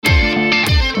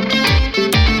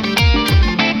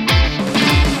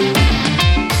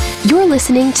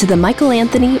listening to the Michael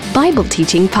Anthony Bible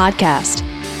Teaching Podcast.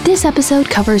 This episode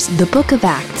covers the Book of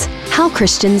Acts, How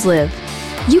Christians Live.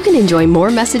 You can enjoy more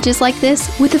messages like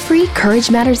this with the free Courage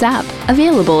Matters app,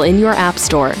 available in your app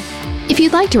store. If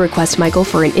you'd like to request Michael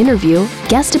for an interview,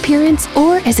 guest appearance,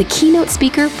 or as a keynote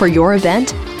speaker for your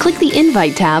event, click the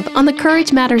Invite tab on the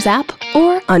Courage Matters app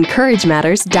or on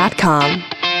CourageMatters.com.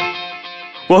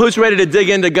 Well, who's ready to dig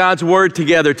into God's Word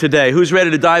together today? Who's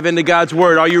ready to dive into God's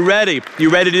Word? Are you ready? You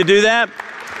ready to do that?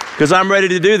 Because I'm ready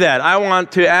to do that. I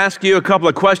want to ask you a couple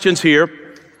of questions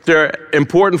here. They're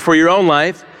important for your own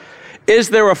life. Is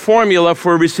there a formula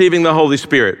for receiving the Holy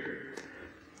Spirit?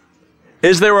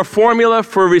 Is there a formula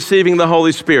for receiving the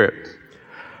Holy Spirit?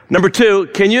 Number two,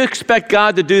 can you expect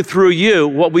God to do through you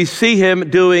what we see Him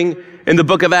doing in the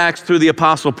book of Acts through the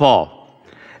Apostle Paul?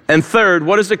 And third,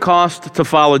 what does it cost to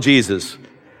follow Jesus?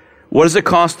 What does it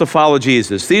cost to follow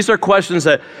Jesus? These are questions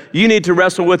that you need to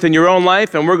wrestle with in your own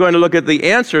life, and we're going to look at the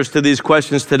answers to these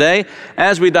questions today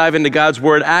as we dive into God's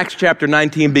Word. Acts chapter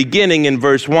 19, beginning in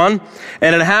verse 1.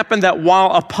 And it happened that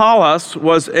while Apollos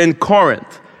was in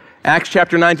Corinth, Acts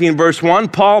chapter 19, verse 1,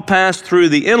 Paul passed through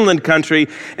the inland country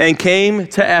and came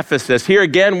to Ephesus. Here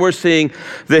again, we're seeing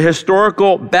the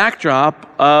historical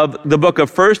backdrop of the book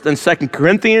of 1st and 2nd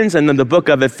Corinthians and then the book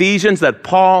of Ephesians that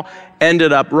Paul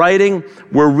ended up writing.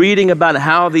 We're reading about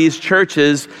how these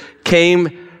churches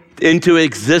came into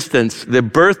existence, the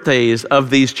birthdays of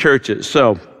these churches.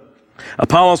 So,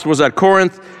 Apollos was at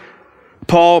Corinth.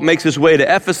 Paul makes his way to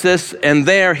Ephesus, and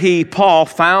there Paul,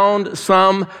 found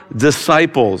some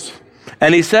disciples.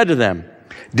 And he said to them,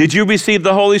 "Did you receive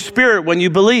the Holy Spirit when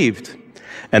you believed?"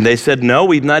 And they said, "No,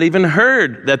 we've not even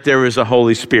heard that there is a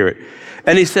Holy Spirit."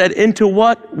 And he said, "Into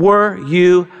what were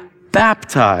you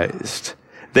baptized?"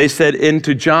 They said,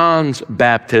 "Into John's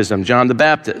baptism," John the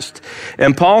Baptist.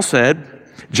 And Paul said,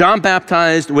 "John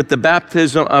baptized with the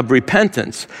baptism of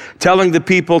repentance, telling the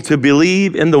people to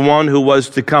believe in the one who was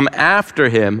to come after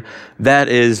him, that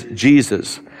is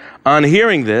Jesus." On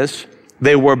hearing this,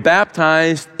 they were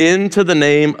baptized into the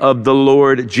name of the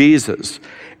Lord Jesus.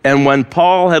 And when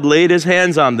Paul had laid his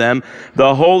hands on them,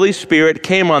 the Holy Spirit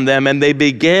came on them, and they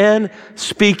began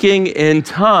speaking in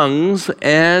tongues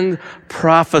and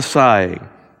prophesying.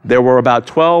 There were about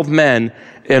 12 men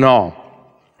in all.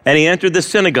 And he entered the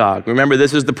synagogue. Remember,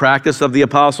 this is the practice of the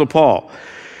Apostle Paul.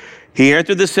 He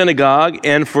entered the synagogue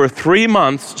and for 3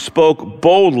 months spoke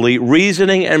boldly,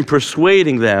 reasoning and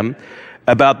persuading them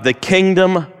about the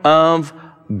kingdom of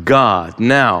God.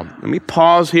 Now, let me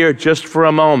pause here just for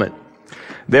a moment.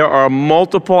 There are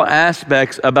multiple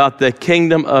aspects about the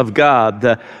kingdom of God.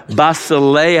 The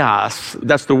basileos,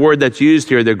 that's the word that's used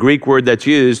here, the Greek word that's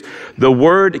used. The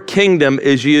word kingdom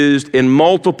is used in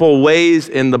multiple ways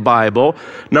in the Bible.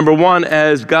 Number one,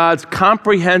 as God's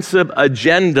comprehensive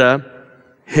agenda,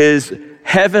 His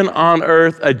heaven on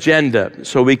earth agenda.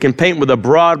 So we can paint with a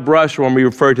broad brush when we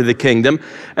refer to the kingdom.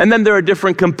 And then there are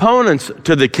different components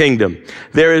to the kingdom.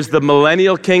 There is the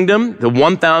millennial kingdom, the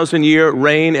 1,000-year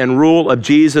reign and rule of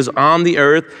Jesus on the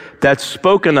earth that's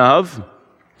spoken of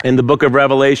in the book of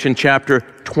Revelation chapter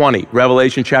 20.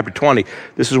 Revelation chapter 20.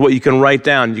 This is what you can write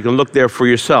down. You can look there for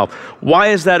yourself. Why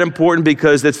is that important?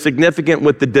 Because it's significant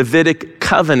with the Davidic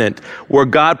covenant, where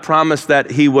God promised that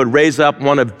He would raise up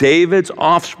one of David's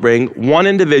offspring, one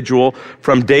individual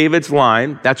from David's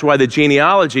line. That's why the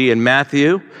genealogy in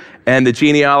Matthew and the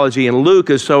genealogy in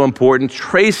Luke is so important,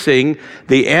 tracing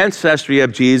the ancestry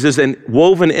of Jesus, and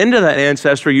woven into that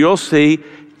ancestry, you'll see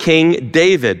King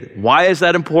David. Why is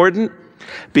that important?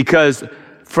 Because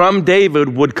from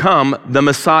David would come the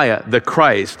Messiah, the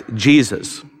Christ,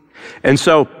 Jesus. And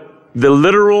so the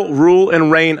literal rule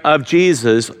and reign of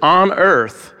Jesus on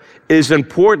earth is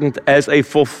important as a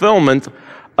fulfillment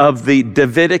of the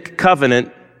Davidic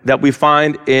covenant that we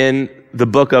find in the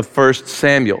book of 1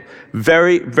 Samuel.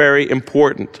 Very, very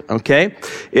important, okay?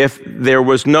 If there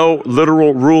was no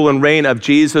literal rule and reign of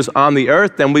Jesus on the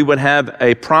earth, then we would have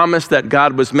a promise that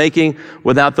God was making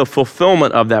without the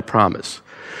fulfillment of that promise.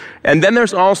 And then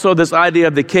there's also this idea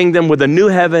of the kingdom with a new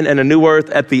heaven and a new earth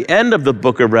at the end of the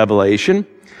book of Revelation,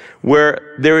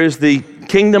 where there is the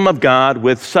kingdom of God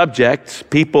with subjects,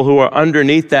 people who are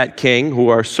underneath that king, who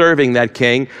are serving that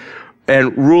king,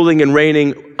 and ruling and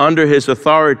reigning under his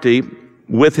authority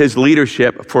with his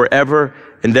leadership forever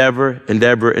and ever and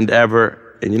ever and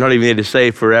ever. And you don't even need to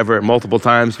say forever multiple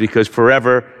times, because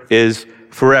forever is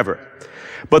forever.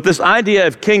 But this idea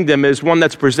of kingdom is one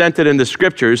that's presented in the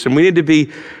scriptures, and we need to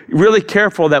be really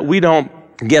careful that we don't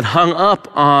get hung up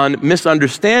on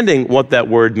misunderstanding what that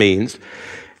word means.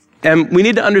 And we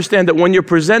need to understand that when you're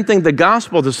presenting the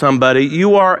gospel to somebody,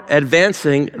 you are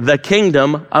advancing the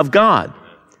kingdom of God.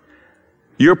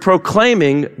 you're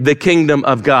proclaiming the kingdom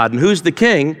of God. And who's the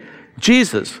king?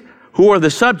 Jesus. Who are the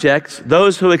subjects?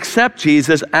 Those who accept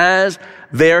Jesus as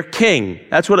their king.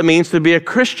 That's what it means to be a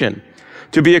Christian.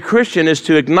 To be a Christian is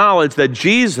to acknowledge that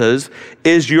Jesus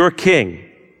is your king.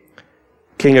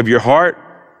 King of your heart,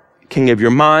 king of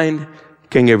your mind,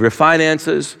 king of your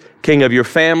finances, king of your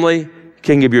family,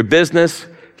 king of your business,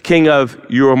 king of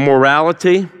your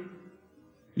morality,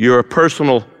 your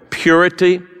personal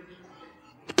purity,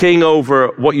 king over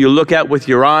what you look at with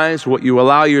your eyes, what you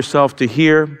allow yourself to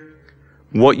hear,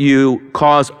 what you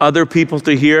cause other people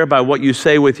to hear by what you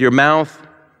say with your mouth,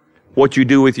 what you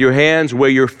do with your hands, where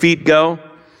your feet go.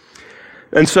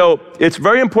 And so it's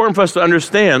very important for us to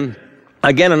understand,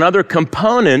 again, another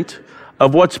component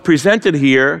of what's presented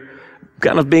here,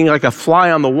 kind of being like a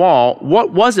fly on the wall.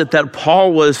 What was it that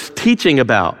Paul was teaching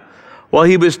about? Well,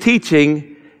 he was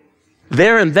teaching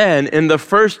there and then in the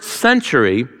first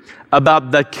century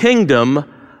about the kingdom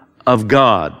of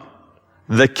God.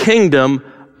 The kingdom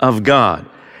of God.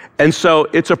 And so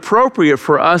it's appropriate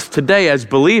for us today as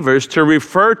believers to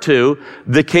refer to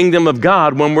the kingdom of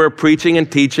God when we're preaching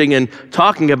and teaching and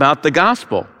talking about the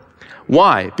gospel.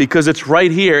 Why? Because it's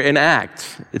right here in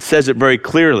Acts. It says it very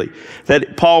clearly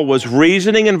that Paul was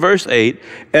reasoning in verse 8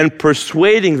 and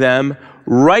persuading them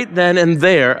right then and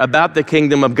there about the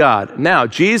kingdom of God. Now,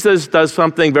 Jesus does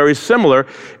something very similar.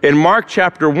 In Mark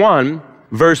chapter 1,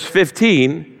 verse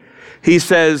 15, he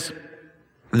says,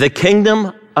 "The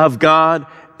kingdom of God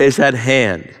is at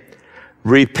hand.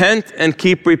 Repent and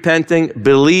keep repenting.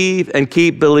 Believe and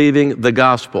keep believing the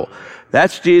gospel."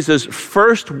 That's Jesus'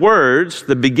 first words,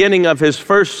 the beginning of his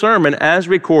first sermon as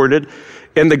recorded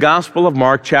in the Gospel of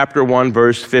Mark chapter 1,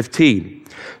 verse 15.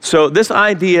 So this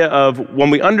idea of when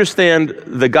we understand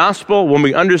the gospel, when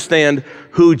we understand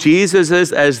who Jesus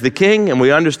is as the king, and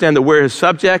we understand that we're his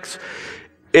subjects,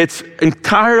 it's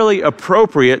entirely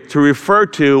appropriate to refer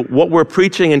to what we're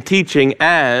preaching and teaching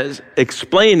as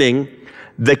explaining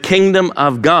the kingdom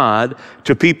of God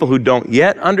to people who don't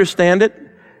yet understand it,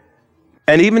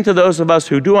 and even to those of us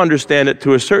who do understand it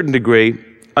to a certain degree,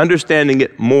 understanding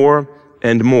it more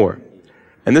and more.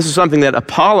 And this is something that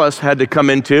Apollos had to come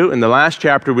into. In the last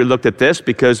chapter, we looked at this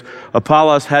because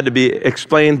Apollos had to be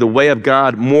explained the way of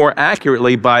God more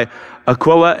accurately by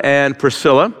Aquila and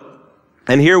Priscilla.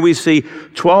 And here we see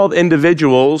 12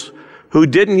 individuals who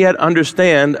didn't yet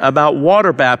understand about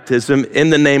water baptism in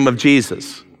the name of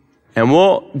Jesus. And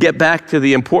we'll get back to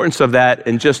the importance of that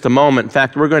in just a moment. In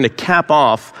fact, we're going to cap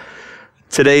off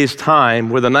today's time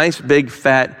with a nice big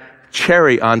fat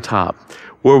cherry on top,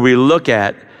 where we look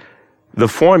at the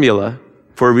formula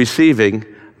for receiving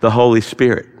the Holy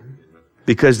Spirit.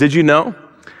 Because did you know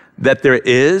that there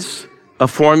is a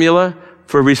formula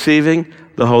for receiving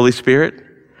the Holy Spirit?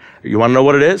 You want to know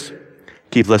what it is?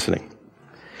 Keep listening.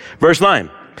 Verse 9,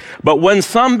 "But when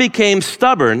some became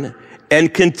stubborn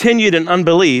and continued in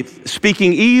unbelief,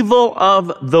 speaking evil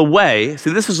of the way,"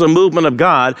 see, this is a movement of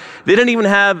God. They didn't even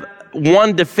have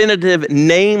one definitive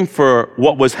name for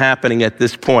what was happening at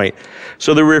this point.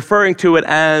 So they're referring to it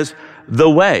as the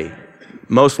way,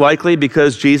 most likely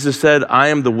because Jesus said, "I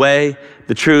am the way,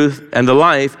 the truth, and the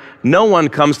life. No one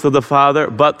comes to the Father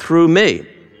but through me."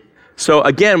 So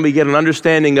again, we get an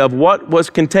understanding of what was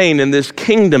contained in this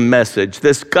kingdom message,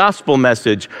 this gospel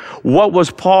message. What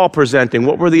was Paul presenting?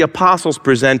 What were the apostles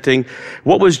presenting?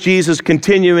 What was Jesus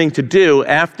continuing to do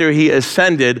after he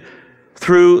ascended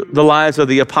through the lives of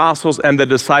the apostles and the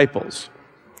disciples?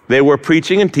 They were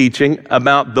preaching and teaching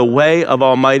about the way of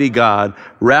Almighty God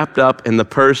wrapped up in the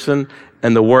person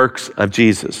and the works of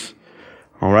Jesus.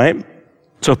 All right?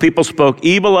 So people spoke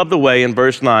evil of the way in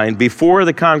verse 9 before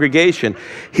the congregation.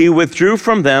 He withdrew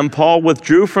from them, Paul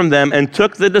withdrew from them, and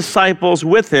took the disciples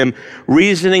with him,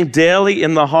 reasoning daily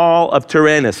in the hall of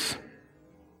Tyrannus,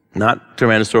 not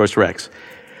Tyrannosaurus Rex.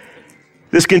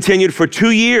 This continued for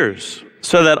 2 years,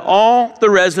 so that all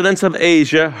the residents of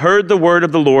Asia heard the word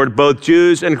of the Lord, both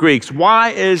Jews and Greeks. Why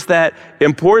is that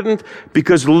important?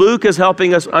 Because Luke is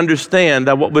helping us understand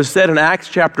that what was said in Acts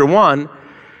chapter 1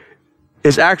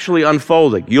 is actually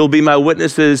unfolding. You'll be my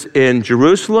witnesses in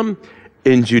Jerusalem,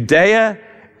 in Judea,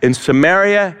 in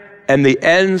Samaria, and the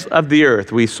ends of the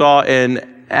earth. We saw in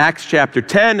Acts chapter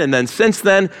 10, and then since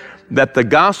then, that the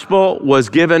gospel was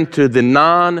given to the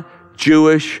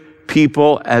non-Jewish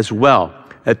people as well.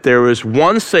 That there is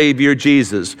one Savior,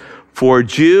 Jesus, for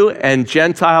Jew and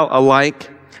Gentile alike,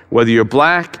 whether you're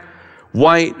black,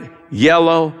 white,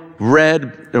 yellow,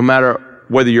 red, no matter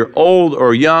whether you're old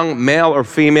or young, male or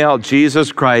female,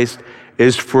 Jesus Christ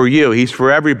is for you. He's for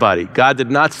everybody. God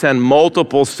did not send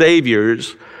multiple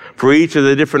saviors for each of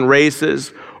the different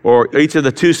races or each of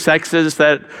the two sexes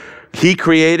that He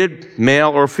created male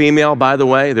or female, by the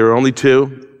way. There are only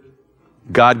two.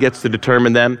 God gets to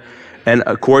determine them. And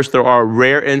of course, there are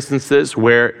rare instances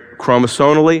where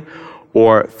chromosomally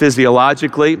or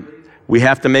physiologically, we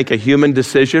have to make a human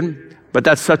decision. But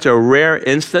that's such a rare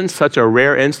instance,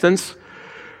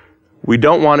 We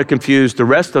don't want to confuse the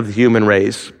rest of the human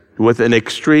race with an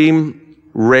extreme,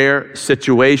 rare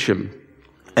situation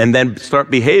and then start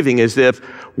behaving as if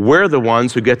we're the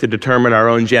ones who get to determine our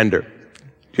own gender.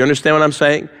 Do you understand what I'm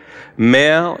saying?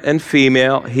 Male and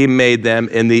female, he made them.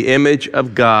 In the image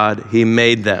of God, he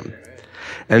made them.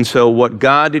 And so what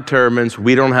God determines,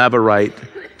 we don't have a right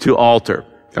to alter.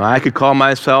 Now, I could call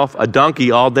myself a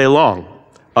donkey all day long.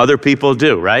 Other people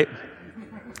do, right?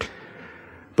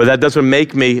 But that doesn't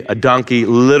make me a donkey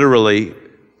literally,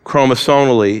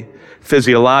 chromosomally,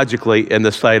 physiologically in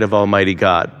the sight of Almighty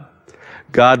God.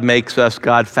 God makes us,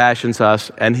 God fashions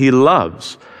us, and he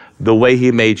loves the way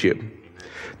he made you.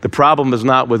 The problem is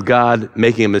not with God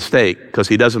making a mistake, because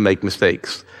he doesn't make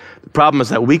mistakes. The problem is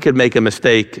that we could make a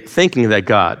mistake thinking that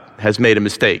God has made a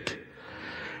mistake.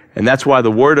 And that's why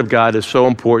the Word of God is so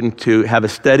important, to have a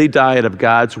steady diet of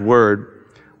God's Word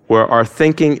where our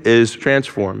thinking is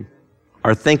transformed,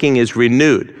 our thinking is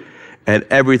renewed, and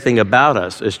everything about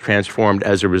us is transformed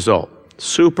as a result.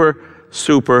 Super,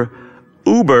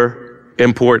 uber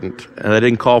important. And I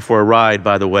didn't call for a ride,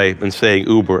 by the way, in saying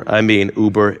Uber. I mean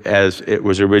Uber as it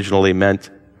was originally meant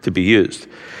to be used.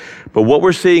 But what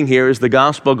we're seeing here is the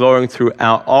gospel going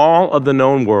throughout all of the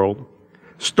known world,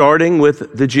 starting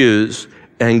with the Jews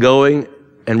and going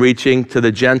and reaching to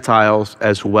the Gentiles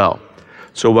as well.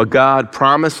 So what God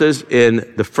promises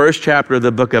in the first chapter of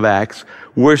the book of Acts,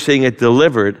 we're seeing it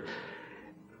delivered,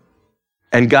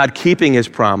 and God keeping his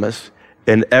promise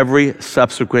in every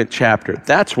subsequent chapter.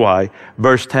 That's why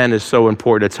verse 10 is so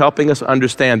important. It's helping us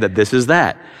understand that this is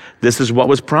that. This is what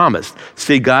was promised.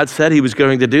 See, God said he was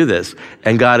going to do this,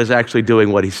 and God is actually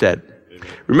doing what he said.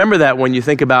 Remember that when you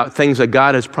think about things that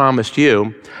God has promised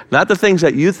you, not the things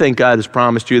that you think God has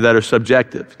promised you that are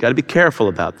subjective. You've got to be careful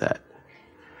about that.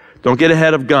 Don't get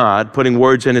ahead of God putting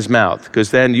words in his mouth,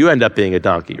 because then you end up being a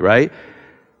donkey, right?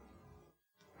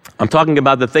 I'm talking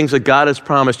about the things that God has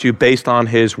promised you based on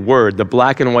his word, the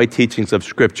black and white teachings of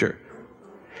Scripture.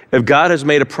 If God has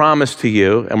made a promise to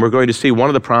you, and we're going to see one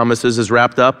of the promises is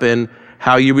wrapped up in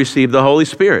how you receive the Holy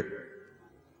Spirit.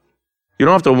 You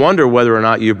don't have to wonder whether or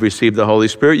not you've received the Holy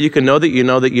Spirit. You can know that you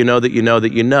know that you know that you know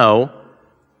that you know,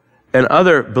 and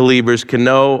other believers can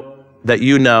know that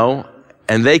you know,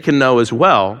 and they can know as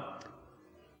well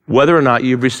whether or not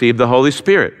you've received the Holy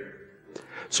Spirit.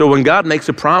 So when God makes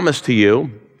a promise to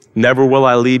you, never will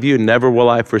I leave you, never will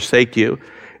I forsake you,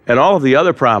 and all of the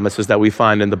other promises that we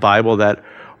find in the Bible that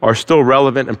are still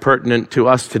relevant and pertinent to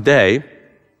us today,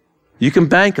 you can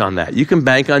bank on that. You can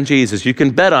bank on Jesus. You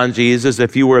can bet on Jesus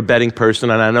if you were a betting person,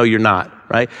 and I know you're not,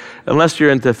 right? Unless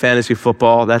you're into fantasy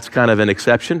football, that's kind of an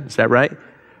exception. Is that right?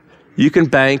 You can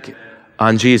bank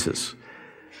on Jesus.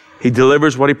 He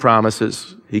delivers what he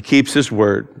promises. He keeps his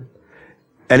word.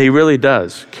 And he really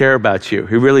does care about you.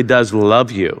 He really does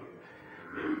love you.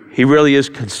 He really is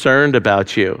concerned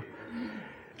about you.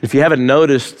 If you haven't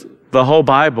noticed, the whole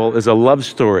Bible is a love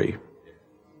story.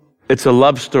 It's a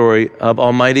love story of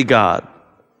Almighty God,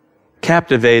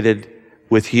 captivated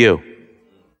with you.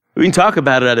 We can talk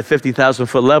about it at a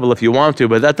 50,000-foot level if you want to,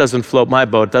 but that doesn't float my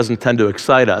boat. It doesn't tend to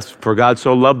excite us. For God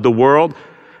so loved the world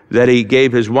that he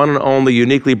gave his one and only,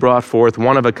 uniquely brought forth,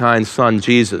 one-of-a-kind Son,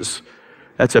 Jesus.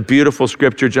 That's a beautiful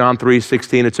scripture, John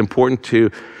 3:16. It's important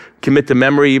to commit to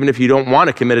memory. Even if you don't want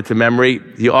to commit it to memory,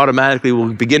 you automatically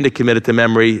will begin to commit it to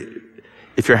memory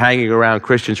if you're hanging around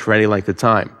Christians for any length of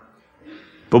time.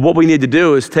 But what we need to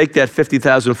do is take that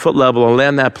 50,000-foot level and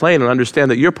land that plane and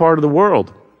understand that you're part of the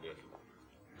world.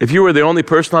 If you were the only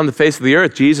person on the face of the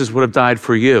earth, Jesus would have died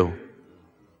for you.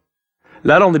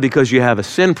 Not only because you have a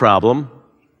sin problem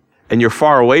and you're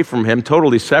far away from him,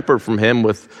 totally separate from him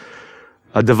with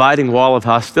a dividing wall of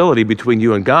hostility between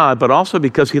you and God, but also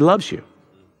because he loves you.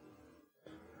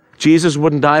 Jesus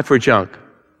wouldn't die for junk.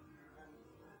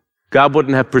 God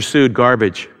wouldn't have pursued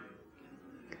garbage.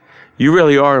 You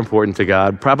really are important to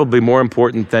God, probably more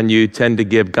important than you tend to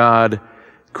give God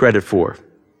credit for.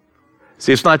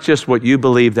 See, it's not just what you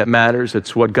believe that matters,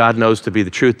 it's what God knows to be the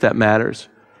truth that matters.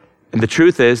 And the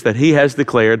truth is that he has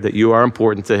declared that you are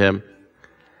important to him.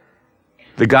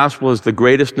 The gospel is the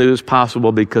greatest news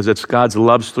possible because it's God's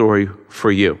love story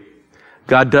for you.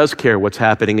 God does care what's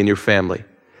happening in your family.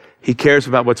 He cares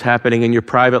about what's happening in your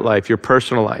private life, your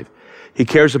personal life. He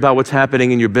cares about what's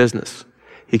happening in your business.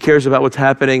 He cares about what's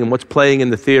happening and what's playing in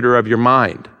the theater of your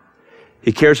mind.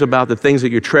 He cares about the things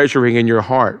that you're treasuring in your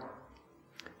heart.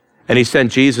 And he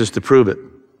sent Jesus to prove it.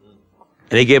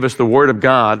 And he gave us the Word of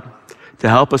God to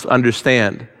help us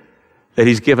understand that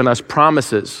he's given us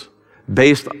promises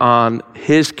based on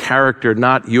his character,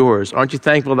 not yours. Aren't you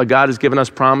thankful that God has given us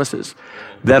promises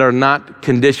that are not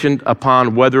conditioned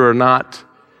upon whether or not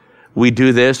we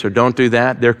do this or don't do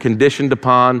that? They're conditioned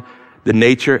upon the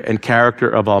nature and character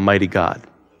of Almighty God.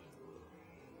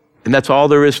 And that's all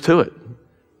there is to it.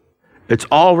 It's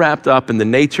all wrapped up in the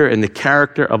nature and the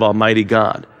character of Almighty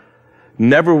God.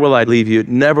 Never will I leave you,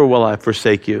 never will I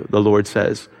forsake you, the Lord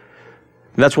says.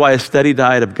 And that's why a steady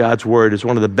diet of God's Word is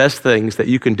one of the best things that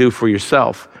you can do for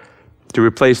yourself to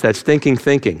replace that stinking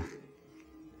thinking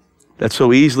that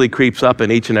so easily creeps up in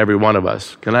each and every one of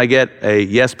us. Can I get a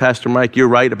yes, Pastor Mike, you're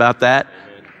right about that?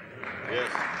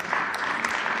 Yes.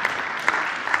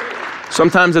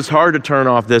 Sometimes it's hard to turn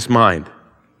off this mind.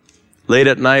 Late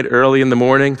at night, early in the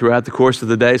morning, throughout the course of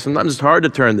the day, sometimes it's hard to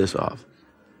turn this off.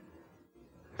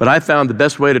 But I found the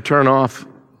best way to turn off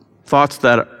thoughts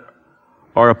that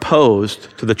are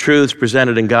opposed to the truths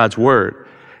presented in God's Word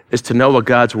is to know what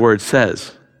God's Word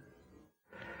says.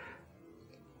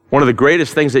 One of the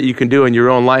greatest things that you can do in your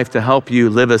own life to help you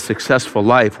live a successful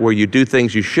life where you do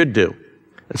things you should do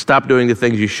and stop doing the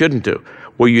things you shouldn't do,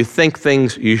 where you think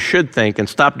things you should think and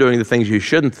stop doing the things you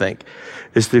shouldn't think,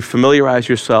 is to familiarize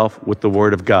yourself with the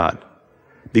Word of God.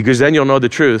 Because then you'll know the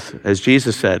truth, as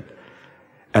Jesus said,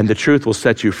 and the truth will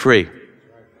set you free.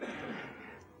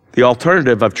 The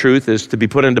alternative of truth is to be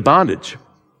put into bondage.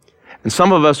 And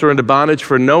some of us are into bondage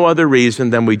for no other reason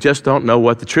than we just don't know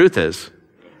what the truth is.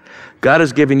 God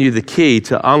has given you the key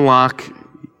to unlock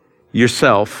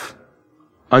yourself,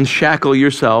 unshackle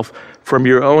yourself from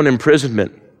your own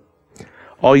imprisonment.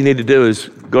 All you need to do is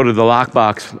go to the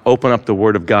lockbox and open up the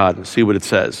Word of God and see what it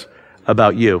says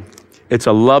about you. It's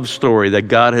a love story that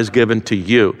God has given to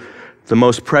you. The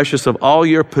most precious of all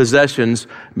your possessions,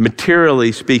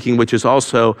 materially speaking, which is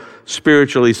also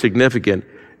spiritually significant,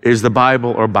 is the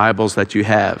Bible or Bibles that you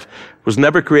have. It was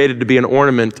never created to be an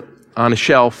ornament on a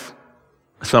shelf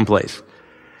someplace.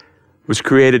 It was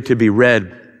created to be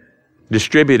read,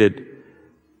 distributed,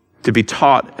 to be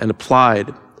taught and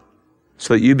applied,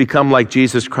 so that you become like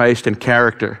Jesus Christ in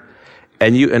character,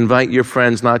 and you invite your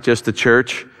friends not just to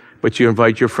church, but you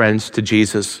invite your friends to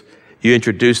Jesus. You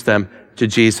introduce them to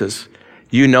Jesus.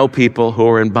 You know people who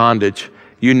are in bondage.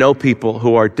 You know people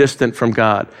who are distant from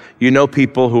God. You know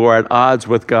people who are at odds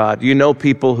with God. You know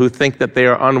people who think that they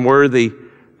are unworthy,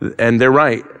 and they're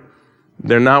right.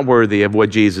 They're not worthy of what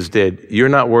Jesus did. You're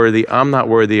not worthy. I'm not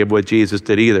worthy of what Jesus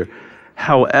did either.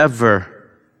 However,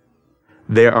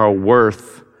 they are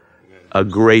worth a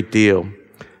great deal,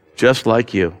 just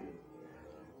like you.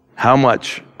 How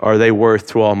much are they worth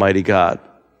to Almighty God?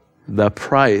 The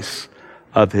price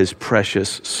of His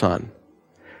precious Son.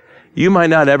 You might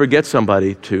not ever get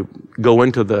somebody to go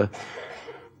into the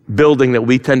building that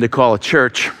we tend to call a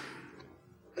church,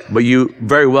 but you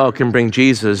very well can bring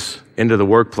Jesus into the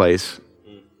workplace.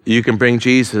 You can bring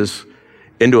Jesus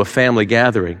into a family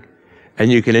gathering,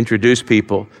 and you can introduce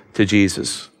people to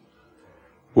Jesus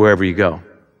wherever you go.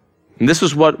 And this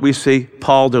is what we see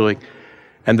Paul doing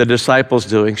and the disciples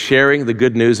doing, sharing the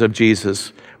good news of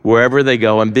Jesus wherever they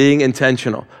go and being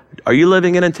intentional. Are you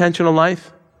living an intentional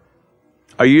life?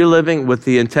 Are you living with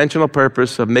the intentional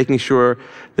purpose of making sure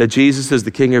that Jesus is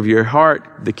the king of your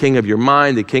heart, the king of your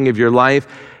mind, the king of your life,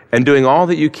 and doing all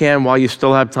that you can while you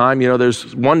still have time? You know,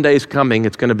 there's one day's coming,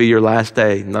 it's going to be your last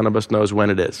day. None of us knows when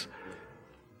it is.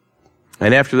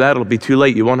 And after that, it'll be too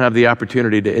late. You won't have the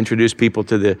opportunity to introduce people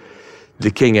to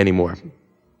the king anymore.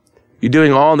 You're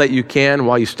doing all that you can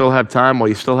while you still have time, while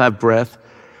you still have breath,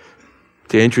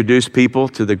 to introduce people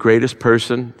to the greatest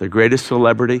person, the greatest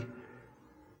celebrity,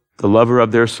 the lover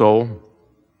of their soul,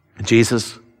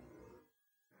 Jesus.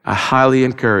 I highly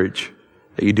encourage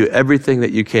that you do everything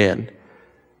that you can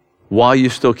while you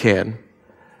still can,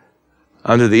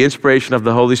 under the inspiration of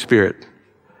the Holy Spirit,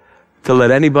 to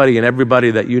let anybody and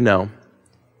everybody that you know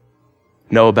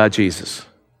about Jesus.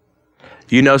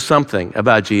 You know something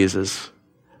about Jesus,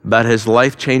 about His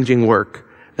life-changing work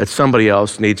that somebody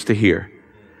else needs to hear.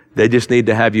 They just need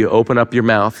to have you open up your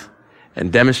mouth and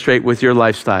demonstrate with your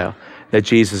lifestyle that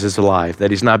Jesus is alive,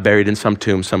 that He's not buried in some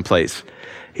tomb someplace.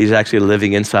 He's actually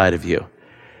living inside of you.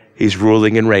 He's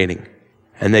ruling and reigning.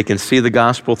 And they can see the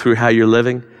gospel through how you're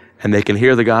living, and they can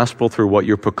hear the gospel through what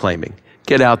you're proclaiming.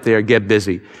 Get out there, get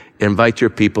busy, invite your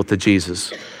people to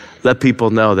Jesus. Let people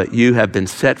know that you have been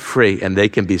set free, and they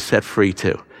can be set free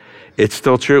too. It's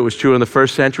still true. It was true in the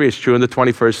first century. It's true in the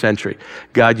 21st century.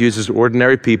 God uses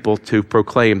ordinary people to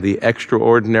proclaim the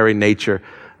extraordinary nature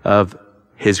of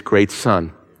His great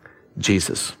Son,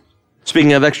 Jesus.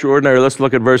 Speaking of extraordinary, let's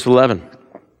look at verse 11.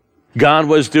 God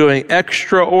was doing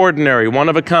extraordinary,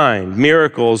 one-of-a-kind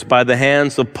miracles by the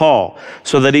hands of Paul,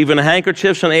 so that even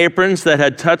handkerchiefs and aprons that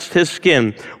had touched his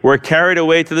skin were carried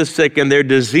away to the sick, and their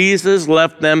diseases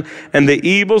left them, and the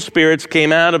evil spirits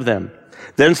came out of them.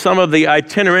 Then some of the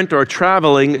itinerant or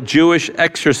traveling Jewish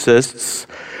exorcists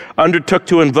undertook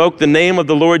to invoke the name of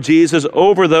the Lord Jesus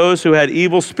over those who had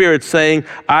evil spirits, saying,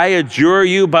 "I adjure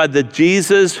you by the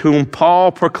Jesus whom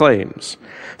Paul proclaims."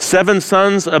 7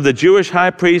 sons of the Jewish high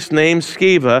priest named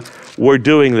Sceva were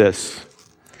doing this.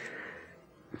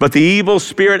 But the evil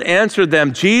spirit answered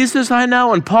them, "Jesus I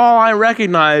know, and Paul I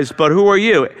recognize, but who are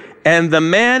you?" And the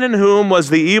man in whom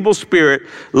was the evil spirit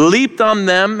leaped on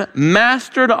them,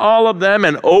 mastered all of them,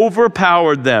 and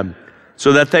overpowered them,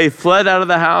 so that they fled out of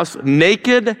the house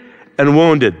naked and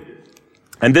wounded.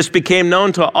 And this became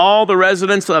known to all the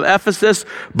residents of Ephesus,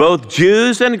 both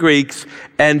Jews and Greeks,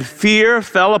 and fear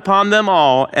fell upon them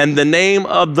all, and the name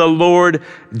of the Lord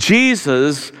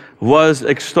Jesus was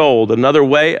extolled. Another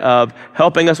way of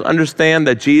helping us understand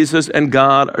that Jesus and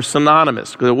God are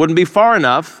synonymous, because it wouldn't be far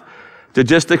enough to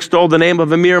just extol the name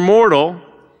of a mere mortal,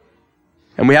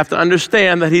 and we have to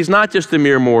understand that he's not just a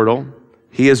mere mortal,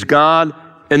 he is God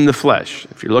in the flesh.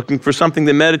 If you're looking for something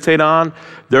to meditate on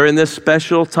during this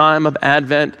special time of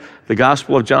Advent, the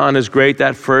Gospel of John is great.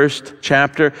 That first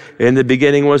chapter, in the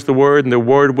beginning was the Word, and the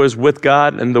Word was with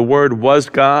God, and the Word was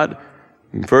God.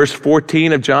 In verse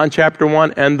 14 of John chapter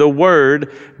 1, and the Word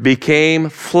became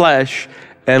flesh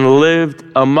and lived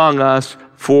among us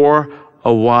for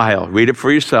a while. Read it for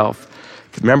yourself.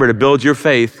 Remember, to build your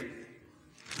faith,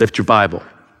 lift your Bible.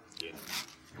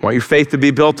 Want your faith to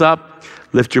be built up?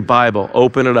 Lift your Bible,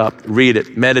 open it up, read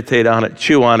it, meditate on it,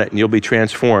 chew on it, and you'll be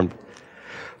transformed.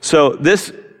 So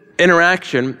this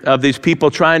interaction of these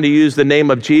people trying to use the name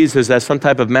of Jesus as some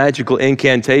type of magical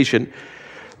incantation,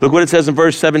 look what it says in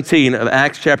verse 17 of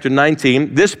Acts chapter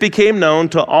 19. This became known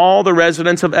to all the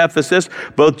residents of Ephesus,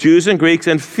 both Jews and Greeks,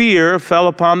 and fear fell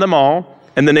upon them all,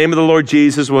 and the name of the Lord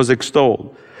Jesus was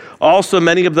extolled. Also,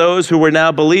 many of those who were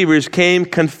now believers came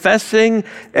confessing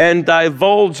and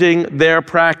divulging their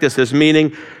practices,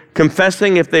 meaning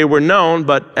confessing if they were known,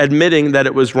 but admitting that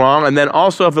it was wrong. And then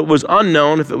also if it was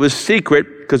unknown, if it was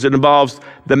secret, because it involves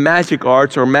the magic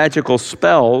arts or magical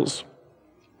spells,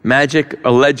 magic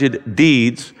alleged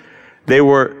deeds, they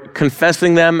were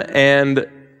confessing them and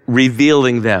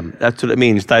revealing them. That's what it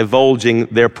means, divulging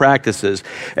their practices.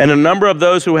 And a number of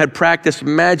those who had practiced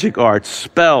magic arts,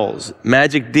 spells,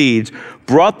 magic deeds,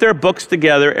 brought their books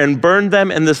together and burned them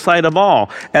in the sight of all.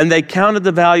 And they counted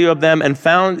the value of them and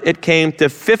found it came to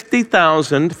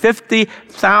 50,000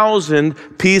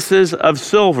 pieces of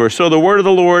silver. So the word of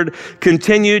the Lord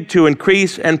continued to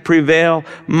increase and prevail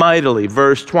mightily.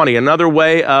 Verse 20, another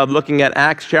way of looking at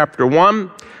Acts chapter 1,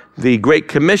 the Great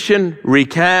Commission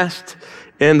recast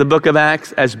in the book of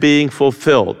Acts as being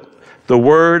fulfilled. The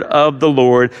word of the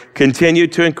Lord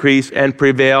continued to increase and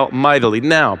prevail mightily.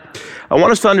 Now, I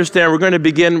want us to understand we're going to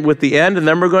begin with the end, and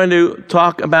then we're going to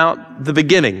talk about the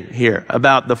beginning here,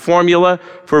 about the formula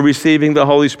for receiving the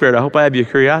Holy Spirit. I hope I have your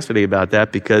curiosity about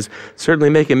that, because it's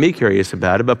certainly making me curious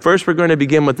about it. But first, we're going to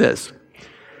begin with this.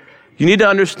 You need to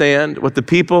understand what the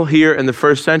people here in the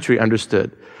first century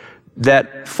understood,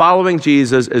 that following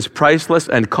Jesus is priceless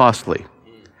and costly.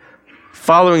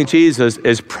 Following Jesus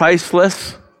is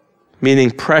priceless,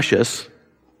 meaning precious,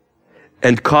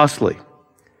 and costly.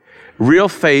 Real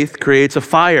faith creates a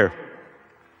fire.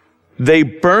 They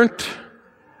burnt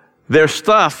their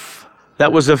stuff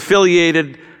that was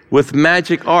affiliated with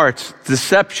magic arts,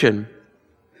 deception,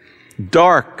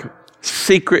 dark,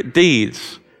 secret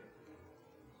deeds.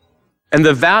 And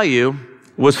the value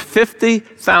was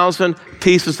 50,000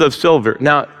 pieces of silver.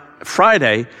 Now,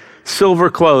 Friday, silver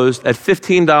closed at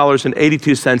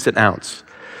 $15.82 an ounce.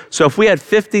 So if we had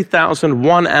 50,000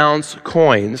 1-ounce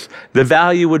coins, the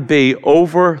value would be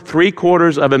over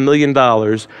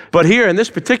 $750,000. But here in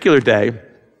this particular day,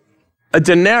 a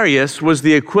denarius was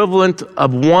the equivalent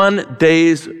of 1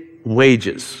 day's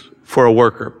wages for a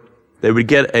worker. They would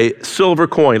get a silver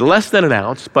coin, less than an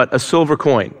ounce, but a silver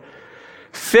coin.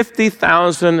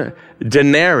 50,000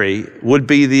 denarii would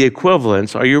be the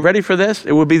equivalent. Are you ready for this?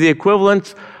 It would be the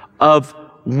equivalent of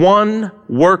one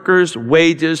worker's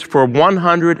wages for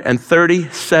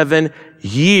 137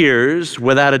 years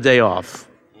without a day off.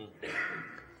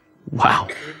 Wow.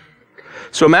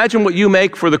 So imagine what you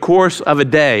make for the course of a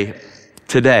day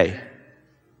today.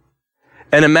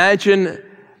 And imagine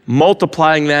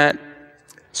multiplying that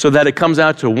so that it comes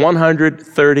out to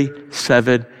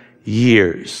 137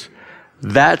 years.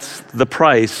 That's the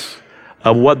price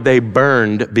of what they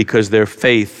burned because their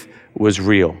faith was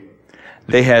real.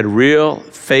 They had real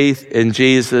faith in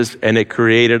Jesus, and it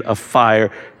created a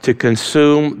fire to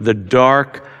consume the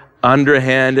dark,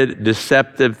 underhanded,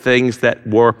 deceptive things that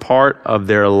were part of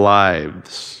their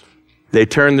lives. They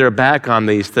turned their back on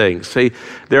these things. See,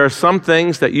 there are some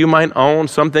things that you might own,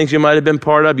 some things you might have been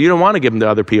part of. You don't want to give them to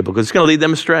other people because it's going to lead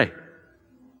them astray.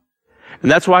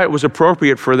 And that's why it was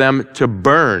appropriate for them to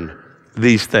burn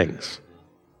these things,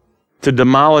 to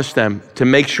demolish them, to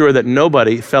make sure that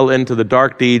nobody fell into the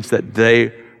dark deeds that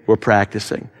they were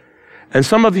practicing. And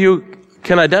some of you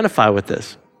can identify with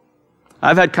this.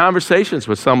 I've had conversations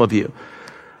with some of you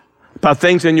about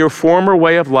things in your former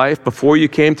way of life before you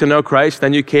came to know Christ,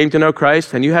 then you came to know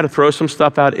Christ, and you had to throw some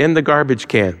stuff out in the garbage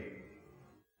can.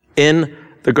 In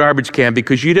the garbage can,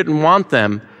 because you didn't want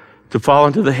them to fall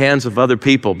into the hands of other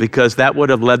people, because that would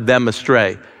have led them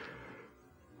astray.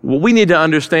 What we need to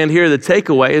understand here, the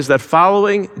takeaway, is that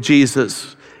following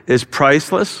Jesus is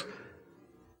priceless.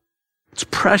 It's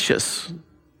precious.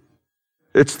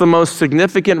 It's the most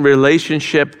significant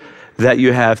relationship that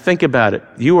you have. Think about it.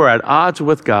 You are at odds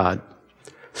with God,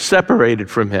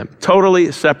 separated from Him,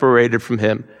 totally separated from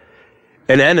Him.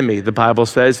 An enemy, the Bible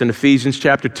says in Ephesians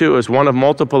chapter 2, is one of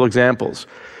multiple examples.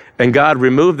 And God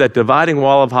removed that dividing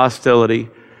wall of hostility,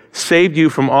 saved you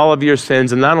from all of your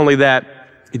sins, and not only that,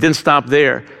 He didn't stop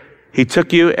there. He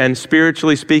took you, and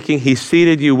spiritually speaking, He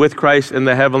seated you with Christ in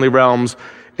the heavenly realms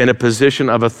in a position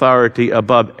of authority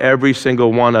above every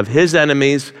single one of His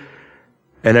enemies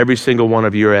and every single one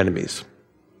of your enemies.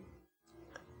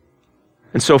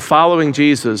 And so following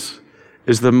Jesus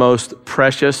is the most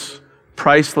precious,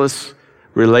 priceless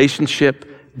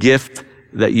relationship gift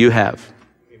that you have.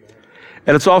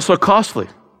 And it's also costly.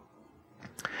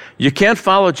 You can't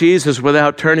follow Jesus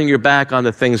without turning your back on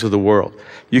the things of the world.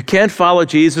 You can't follow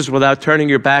Jesus without turning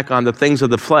your back on the things of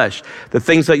the flesh, the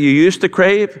things that you used to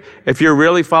crave. If you're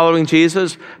really following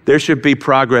Jesus, there should be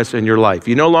progress in your life.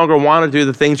 You no longer want to do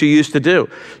the things you used to do.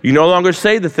 You no longer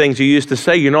say the things you used to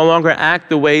say. You no longer act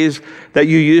the ways that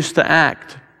you used to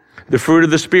act. The fruit of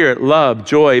the Spirit: love,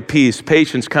 joy, peace,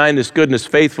 patience, kindness, goodness,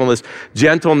 faithfulness,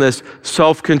 gentleness,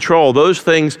 self-control. Those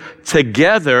things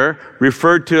together,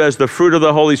 referred to as the fruit of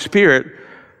the Holy Spirit.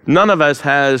 None of us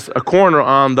has a corner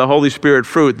on the Holy Spirit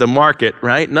fruit, the market,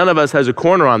 right? None of us has a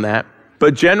corner on that.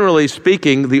 But generally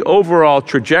speaking, the overall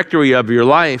trajectory of your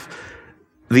life,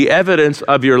 the evidence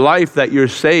of your life that you're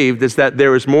saved, is that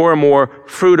there is more and more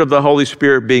fruit of the Holy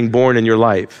Spirit being born in your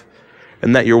life.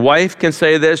 And that your wife can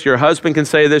say this, your husband can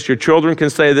say this, your children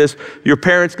can say this, your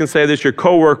parents can say this, your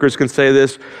coworkers can say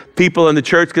this, people in the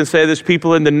church can say this,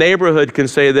 people in the neighborhood can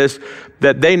say this,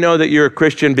 that they know that you're a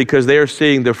Christian because they are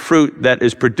seeing the fruit that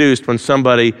is produced when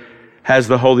somebody has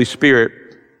the Holy Spirit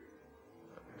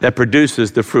that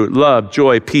produces the fruit: love,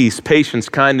 joy, peace, patience,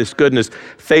 kindness, goodness,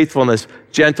 faithfulness,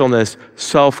 gentleness,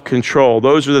 self-control.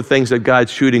 Those are the things that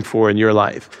God's shooting for in your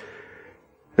life.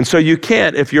 And so you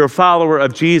can't, if you're a follower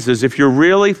of Jesus, if you're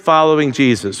really following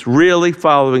Jesus,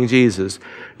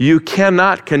 you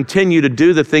cannot continue to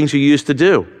do the things you used to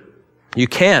do. You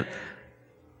can't.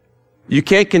 You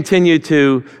can't continue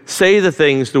to say the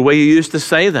things the way you used to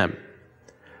say them,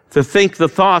 to think the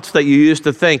thoughts that you used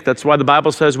to think. That's why the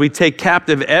Bible says we take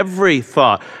captive every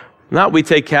thought. Not we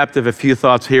take captive a few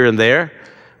thoughts here and there.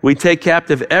 We take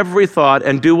captive every thought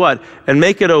and do what? And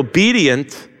make it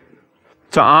obedient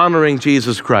to honoring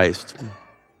Jesus Christ.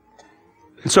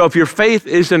 And so if your faith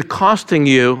isn't costing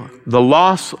you the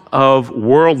loss of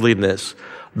worldliness,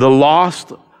 the loss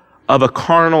of a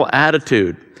carnal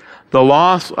attitude, the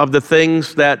loss of the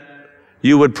things that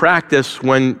you would practice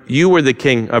when you were the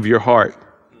king of your heart,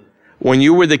 when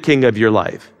you were the king of your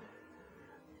life,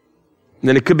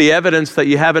 then it could be evidence that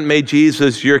you haven't made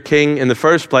Jesus your king in the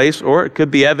first place, or it could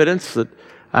be evidence that,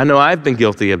 I know I've been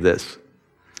guilty of this.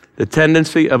 The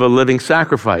tendency of a living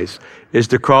sacrifice is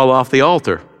to crawl off the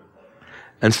altar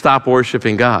and stop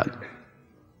worshiping God.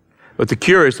 But the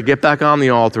cure is to get back on the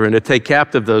altar and to take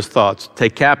captive those thoughts,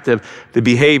 take captive the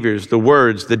behaviors, the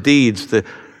words, the deeds, the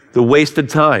wasted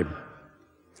time.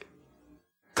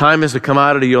 Time is a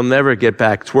commodity you'll never get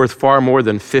back. It's worth far more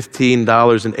than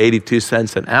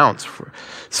 $15.82 an ounce for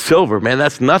silver. Man,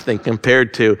 that's nothing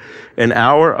compared to an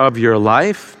hour of your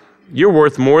life. You're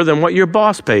worth more than what your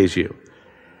boss pays you,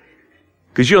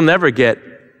 because you'll never get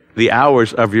the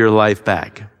hours of your life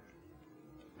back.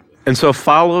 And so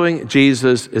following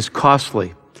Jesus is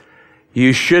costly.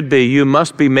 You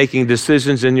must be making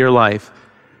decisions in your life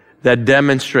that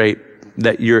demonstrate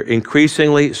that you're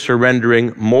increasingly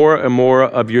surrendering more and more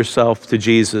of yourself to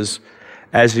Jesus.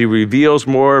 As He reveals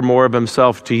more and more of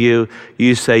Himself to you,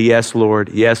 you say, yes, Lord,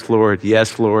 yes, Lord,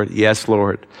 yes, Lord, yes,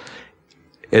 Lord.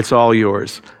 It's all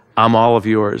yours. I'm all of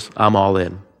yours. I'm all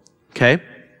in. Okay?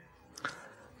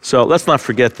 So let's not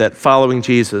forget that following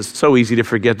Jesus, so easy to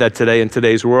forget that today in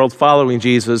today's world. Following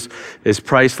Jesus is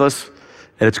priceless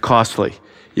and it's costly.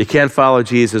 You can't follow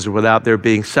Jesus without there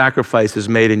being sacrifices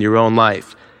made in your own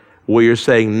life where you're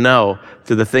saying no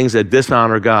to the things that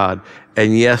dishonor God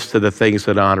and yes to the things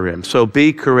that honor him. So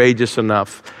be courageous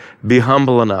enough, be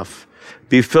humble enough,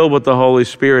 be filled with the Holy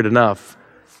Spirit enough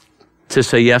to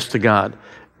say yes to God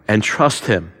and trust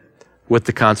him with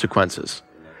the consequences.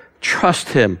 Trust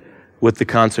him with the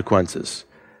consequences.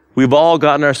 We've all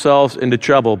gotten ourselves into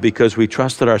trouble because we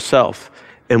trusted ourselves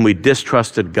and we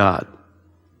distrusted God.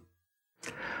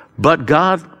 But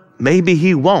God, maybe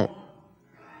he won't.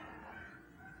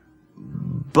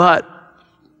 But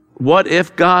what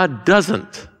if God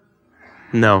doesn't?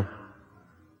 No.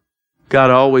 God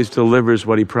always delivers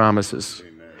what he promises.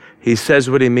 Amen. He says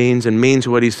what he means and means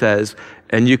what he says,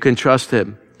 and you can trust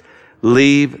him.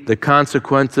 Leave the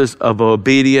consequences of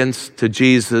obedience to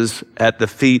Jesus at the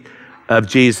feet of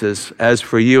Jesus. As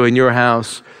for you and your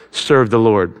house, serve the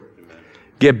Lord.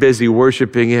 Get busy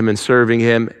worshiping him and serving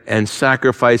him and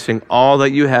sacrificing all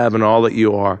that you have and all that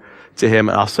you are to him.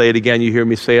 I'll say it again. You hear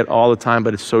me say it all the time,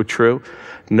 but it's so true.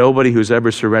 Nobody who's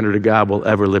ever surrendered to God will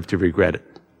ever live to regret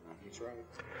it. That's right.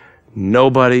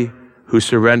 Nobody who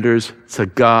surrenders to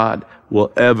God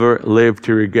will ever live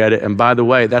to regret it. And by the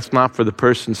way, that's not for the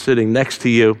person sitting next to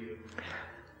you.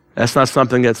 That's not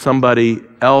something that somebody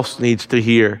else needs to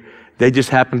hear. They just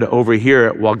happen to overhear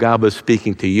it while God was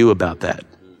speaking to you about that.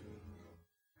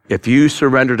 If you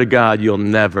surrender to God, you'll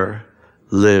never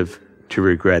live to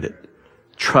regret it.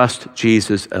 Trust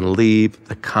Jesus and leave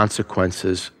the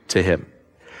consequences to him.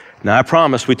 Now, I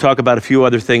promise we talk about a few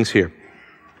other things here.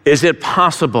 Is it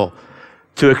possible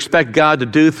to expect God to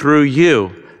do through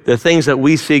you the things that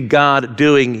we see God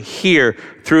doing here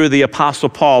through the Apostle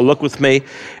Paul? Look with me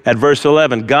at verse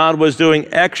 11. God was doing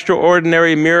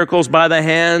extraordinary miracles by the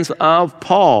hands of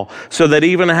Paul, so that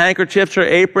even handkerchiefs or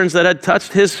aprons that had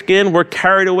touched his skin were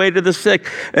carried away to the sick,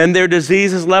 and their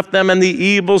diseases left them, and the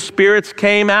evil spirits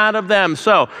came out of them.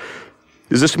 So,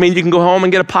 does this mean you can go home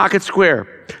and get a pocket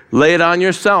square, lay it on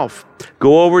yourself,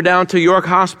 go over down to York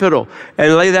Hospital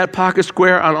and lay that pocket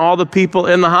square on all the people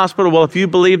in the hospital? Well, if you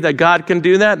believe that God can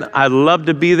do that, I'd love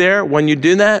to be there when you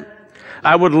do that.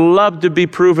 I would love to be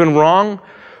proven wrong,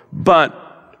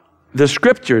 but the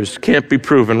scriptures can't be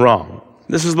proven wrong.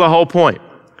 This is the whole point.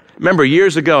 Remember,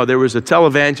 years ago, there was a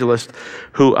televangelist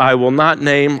who I will not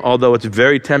name, although it's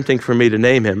very tempting for me to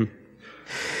name him.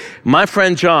 My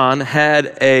friend John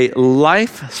had a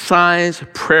life-size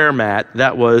prayer mat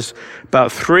that was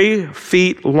about 3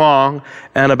 feet long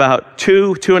and about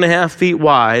 2.5 feet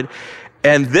wide.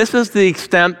 And this is the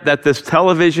extent that this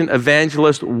television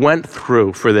evangelist went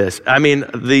through for this. I mean,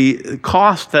 the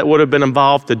cost that would have been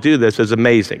involved to do this is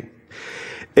amazing.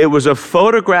 It was a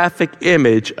photographic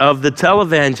image of the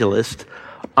televangelist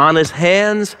on his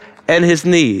hands and his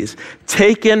knees,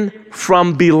 taken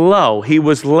from below. He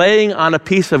was laying on a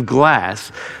piece of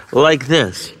glass like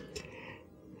this.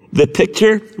 The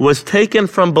picture was taken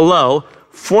from below,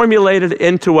 formulated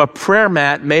into a prayer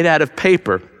mat made out of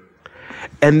paper.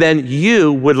 And then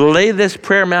you would lay this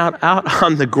prayer mat out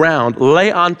on the ground,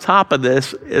 lay on top of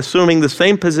this, assuming the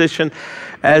same position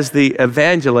as the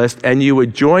evangelist, and you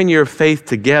would join your faith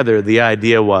together, the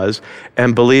idea was,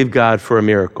 and believe God for a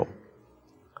miracle.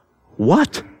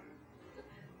 What?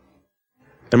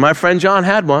 And my friend John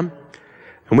had one,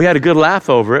 and we had a good laugh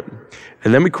over it,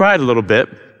 and then we cried a little bit,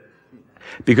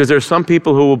 because there's some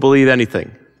people who will believe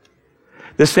anything.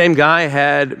 This same guy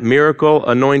had miracle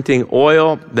anointing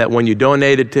oil that when you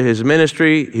donated to his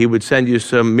ministry, he would send you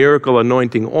some miracle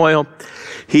anointing oil.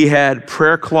 He had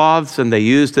prayer cloths, and they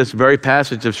used this very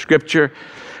passage of scripture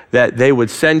that they would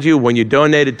send you when you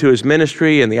donated to his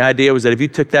ministry. And the idea was that if you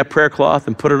took that prayer cloth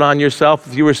and put it on yourself,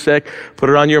 if you were sick, put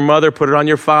it on your mother, put it on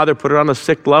your father, put it on a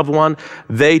sick loved one,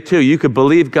 they too, you could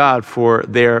believe God for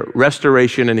their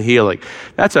restoration and healing.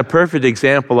 That's a perfect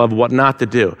example of what not to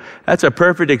do. That's a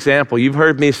perfect example. You've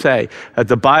heard me say that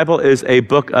the Bible is a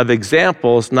book of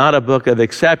examples, not a book of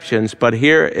exceptions, but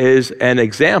here is an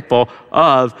example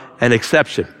of an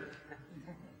exception.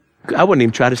 I wouldn't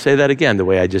even try to say that again the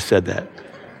way I just said that.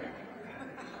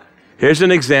 Here's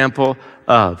an example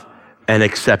of an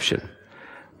exception.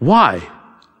 Why?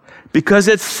 Because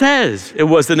it says it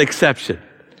was an exception.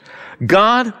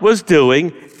 God was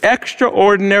doing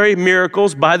extraordinary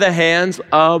miracles by the hands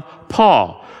of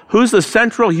Paul. Who's the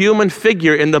central human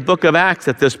figure in the book of Acts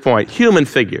at this point? Human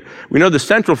figure. We know the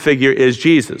central figure is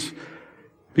Jesus,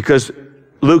 because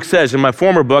Luke says, in my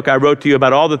former book, I wrote to you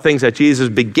about all the things that Jesus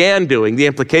began doing. The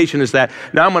implication is that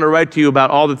now I'm going to write to you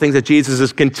about all the things that Jesus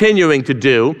is continuing to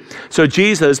do. So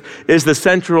Jesus is the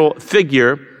central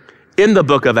figure in the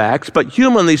book of Acts, but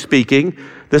humanly speaking,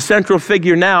 the central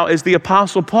figure now is the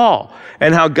Apostle Paul,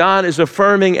 and how God is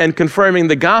affirming and confirming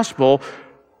the gospel,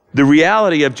 the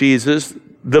reality of Jesus,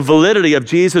 the validity of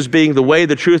Jesus being the way,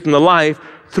 the truth, and the life,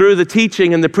 through the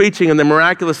teaching and the preaching and the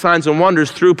miraculous signs and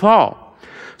wonders through Paul.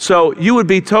 So you would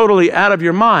be totally out of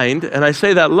your mind, and I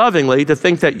say that lovingly, to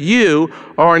think that you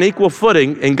are on equal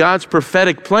footing in God's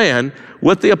prophetic plan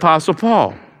with the Apostle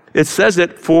Paul. It says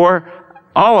it for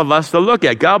all of us to look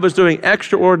at. God was doing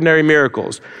extraordinary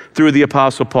miracles through the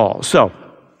Apostle Paul. So,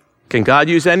 can God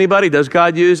use anybody? Does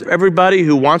God use everybody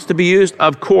who wants to be used?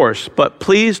 Of course, but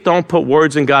please don't put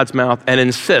words in God's mouth and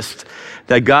insist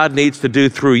that God needs to do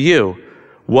through you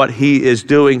what he is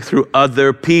doing through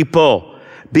other people.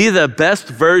 Be the best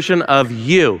version of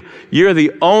you. You're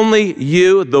the only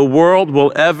you the world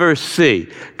will ever see.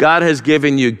 God has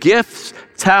given you gifts,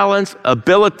 talents,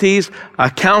 abilities, a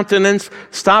countenance.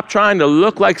 Stop trying to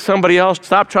look like somebody else.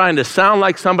 Stop trying to sound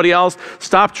like somebody else.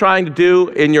 Stop trying to do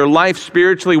in your life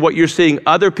spiritually what you're seeing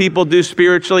other people do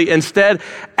spiritually. Instead,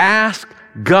 ask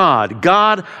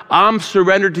God, I'm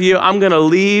surrendered to you. I'm going to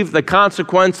leave the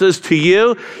consequences to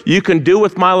you. You can do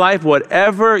with my life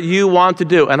whatever you want to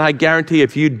do. And I guarantee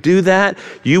if you do that,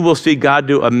 you will see God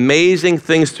do amazing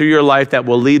things through your life that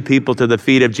will lead people to the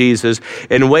feet of Jesus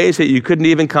in ways that you couldn't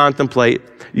even contemplate.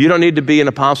 You don't need to be an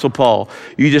Apostle Paul.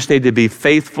 You just need to be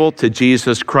faithful to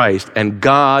Jesus Christ, and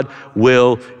God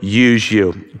will use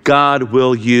you. God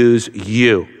will use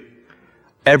you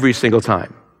every single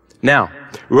time. Now,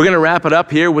 we're going to wrap it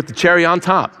up here with the cherry on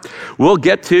top. We'll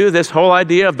get to this whole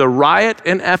idea of the riot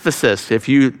in Ephesus. If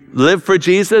you live for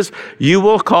Jesus, you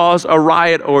will cause a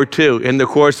riot or two in the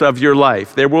course of your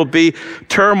life. There will be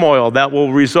turmoil that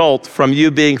will result from you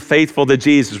being faithful to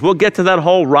Jesus. We'll get to that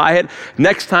whole riot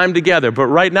next time together. But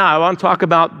right now, I want to talk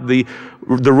about the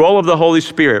role of the Holy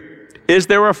Spirit. Is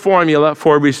there a formula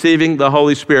for receiving the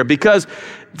Holy Spirit? Because,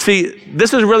 see,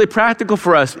 this is really practical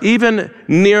for us. Even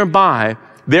nearby,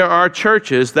 there are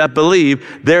churches that believe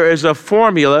there is a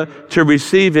formula to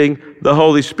receiving the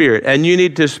Holy Spirit, and you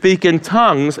need to speak in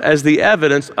tongues as the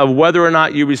evidence of whether or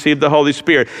not you received the Holy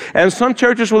Spirit. And some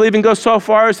churches will even go so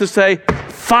far as to say,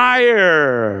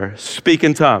 fire, speak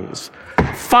in tongues.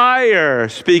 Fire,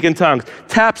 speak in tongues.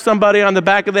 Tap somebody on the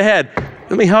back of the head.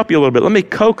 Let me help you a little bit. Let me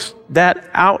coax that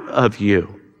out of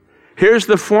you. Here's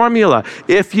the formula.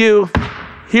 If you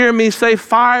hear me say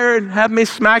fire and have me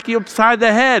smack you upside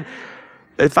the head,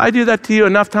 if I do that to you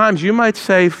enough times, you might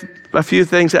say a few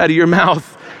things out of your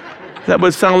mouth that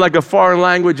would sound like a foreign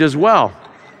language as well.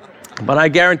 But I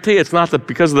guarantee it's not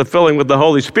because of the filling with the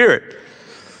Holy Spirit.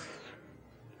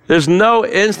 There's no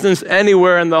instance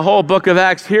anywhere in the whole book of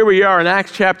Acts. Here we are in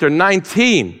Acts chapter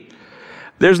 19.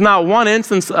 There's not one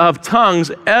instance of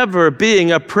tongues ever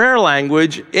being a prayer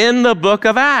language in the book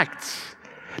of Acts.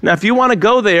 Now, if you want to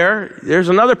go there, there's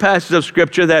another passage of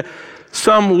Scripture that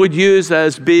some would use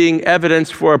as being evidence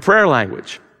for a prayer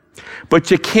language. But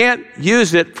you can't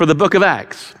use it for the book of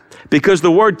Acts because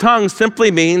the word tongue simply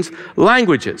means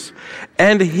languages.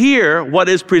 And here, what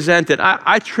is presented,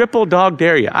 I triple dog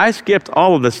dare you. I skipped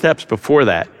all of the steps before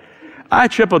that. I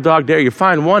triple dog dare you.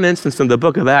 Find one instance in the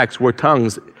book of Acts where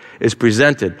tongues is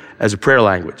presented as a prayer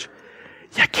language.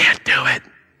 You can't do it.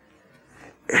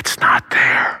 It's not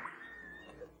there.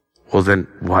 Well, then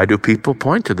why do people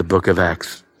point to the book of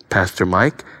Acts, Pastor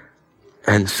Mike,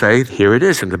 and say, here it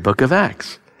is in the book of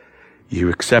Acts? You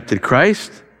accepted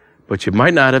Christ, but you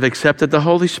might not have accepted the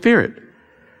Holy Spirit.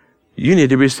 You need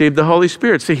to receive the Holy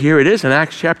Spirit. See, here it is in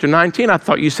Acts chapter 19. I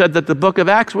thought you said that the book of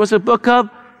Acts was a book of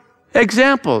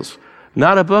examples,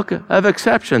 not a book of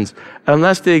exceptions,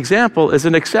 unless the example is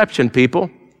an exception, people.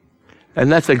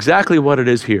 And that's exactly what it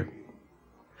is here.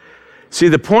 See,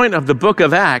 the point of the book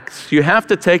of Acts, you have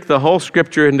to take the whole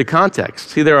Scripture into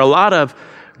context. See, there are a lot of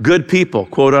good people,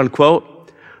 quote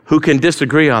unquote, who can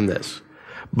disagree on this.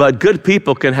 But good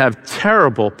people can have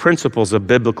terrible principles of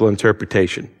biblical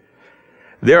interpretation.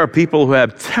 There are people who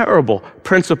have terrible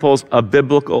principles of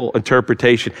biblical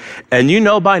interpretation. And you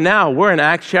know by now, we're in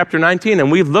Acts chapter 19,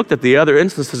 and we've looked at the other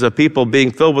instances of people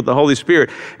being filled with the Holy Spirit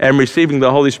and receiving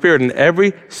the Holy Spirit. In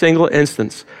every single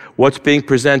instance, what's being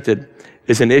presented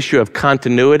is an issue of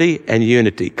continuity and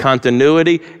unity.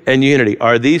 Continuity and unity.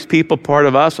 Are these people part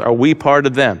of us? Are we part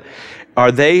of them?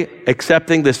 Are they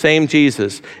accepting the same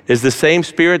Jesus? Is the same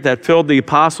Spirit that filled the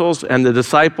apostles and the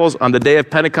disciples on the day of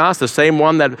Pentecost the same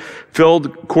one that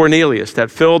filled Cornelius,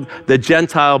 that filled the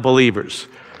Gentile believers?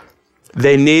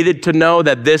 They needed to know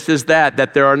that this is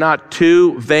that there are not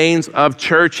two veins of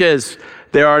churches.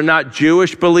 There are not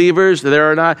Jewish believers.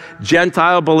 There are not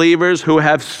Gentile believers who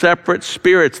have separate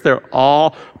spirits. They're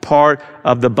all part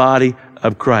of the body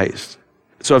of Christ.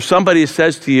 So if somebody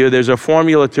says to you, there's a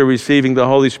formula to receiving the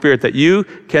Holy Spirit, that you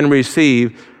can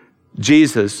receive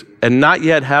Jesus and not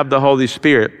yet have the Holy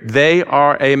Spirit, they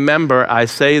are a member, I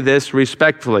say this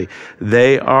respectfully,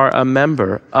 they are a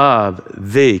member of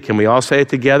can we all say it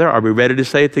together? Are we ready to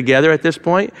say it together at this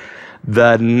point?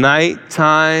 The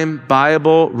Nighttime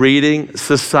Bible Reading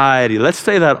Society. Let's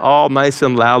say that all nice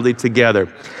and loudly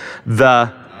together. The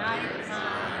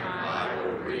Nighttime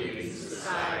Bible Reading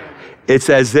Society. It's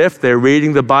as if they're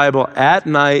reading the Bible at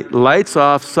night, lights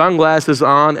off, sunglasses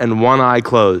on, and one eye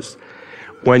closed.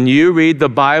 When you read the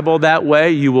Bible that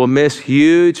way, you will miss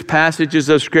huge passages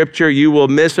of Scripture, you will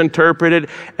misinterpret it,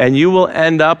 and you will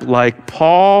end up like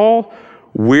Paul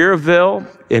Weirville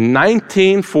in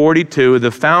 1942,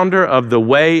 the founder of the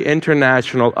Way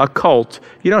International, a cult.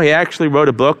 You know, he actually wrote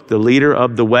a book, The Leader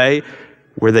of the Way,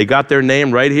 where they got their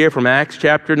name right here from Acts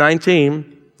chapter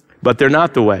 19, but they're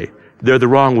not the way. They're the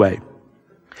wrong way.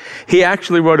 He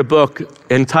actually wrote a book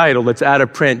entitled, it's out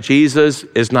of print, Jesus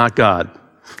is Not God.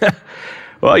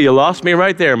 Well, you lost me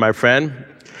right there, my friend.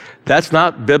 That's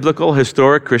not biblical,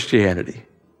 historic Christianity.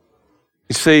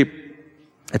 You see,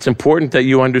 it's important that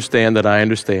you understand that I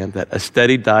understand that a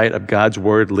steady diet of God's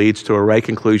word leads to a right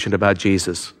conclusion about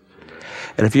Jesus.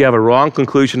 And if you have a wrong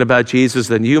conclusion about Jesus,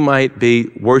 then you might be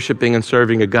worshiping and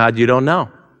serving a God you don't know.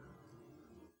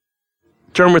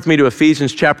 Turn with me to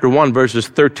Ephesians chapter 1, verses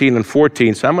 13 and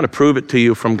 14. So I'm going to prove it to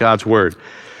you from God's word.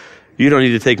 You don't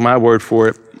need to take my word for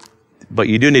it, but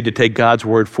you do need to take God's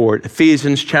word for it.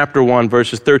 Ephesians chapter 1,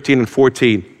 verses 13 and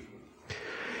 14.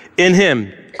 In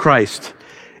him, Christ,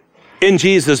 in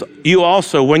Jesus, you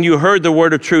also, when you heard the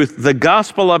word of truth, the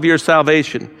gospel of your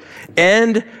salvation,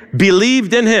 and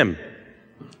believed in him,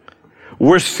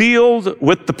 were sealed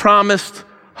with the promised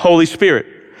Holy Spirit,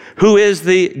 who is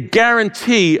the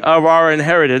guarantee of our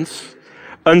inheritance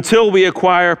until we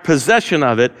acquire possession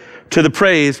of it to the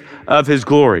praise of his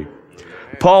glory.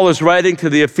 Paul is writing to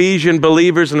the Ephesian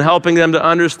believers and helping them to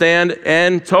understand,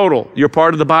 and total, you're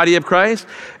part of the body of Christ.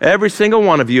 Every single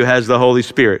one of you has the Holy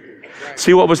Spirit.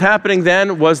 See, what was happening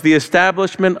then was the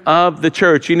establishment of the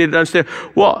church. You need to understand,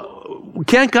 well,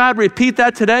 can't God repeat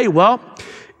that today? Well,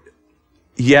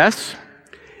 yes,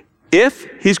 if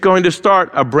he's going to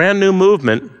start a brand new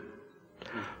movement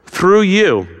through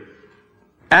you,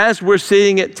 as we're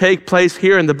seeing it take place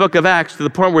here in the book of Acts, to the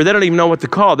point where they don't even know what to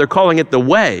call it. They're calling it the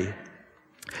Way,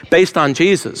 based on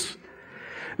Jesus.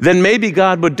 Then maybe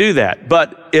God would do that.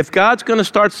 But if God's going to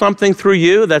start something through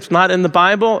you that's not in the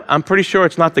Bible, I'm pretty sure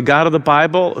it's not the God of the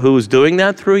Bible who's doing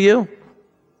that through you.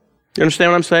 You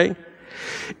understand what I'm saying?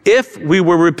 If we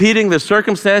were repeating the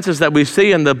circumstances that we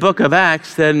see in the book of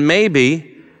Acts, then maybe,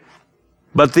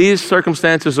 but these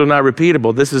circumstances are not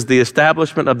repeatable. This is the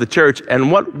establishment of the church.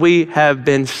 And what we have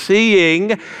been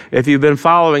seeing, if you've been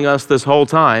following us this whole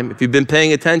time, if you've been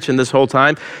paying attention this whole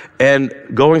time and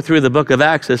going through the book of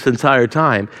Acts this entire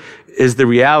time, is the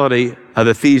reality of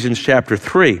Ephesians chapter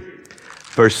 3,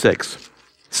 verse 6.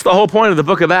 It's the whole point of the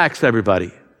book of Acts,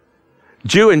 everybody.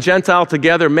 Jew and Gentile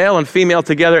together, male and female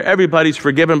together, everybody's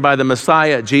forgiven by the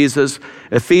Messiah, Jesus.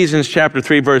 Ephesians chapter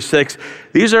 3, verse 6.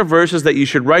 These are verses that you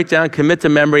should write down, commit to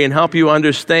memory, and help you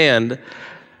understand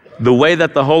the way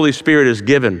that the Holy Spirit is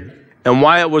given and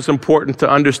why it was important to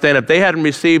understand. If they hadn't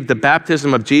received the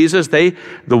baptism of Jesus, the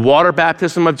water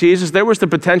baptism of Jesus, there was the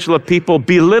potential of people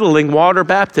belittling water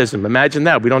baptism. Imagine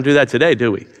that. We don't do that today,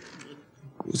 do we?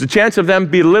 There's a chance of them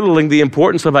belittling the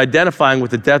importance of identifying with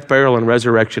the death, burial, and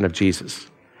resurrection of Jesus.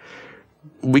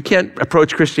 We can't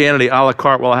approach Christianity a la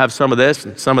carte. Well, I have some of this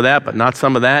and some of that, but not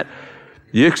some of that.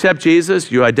 You accept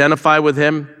Jesus, you identify with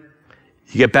him,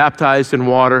 you get baptized in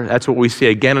water. That's what we see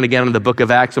again and again in the book of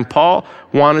Acts. And Paul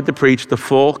wanted to preach the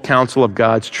full counsel of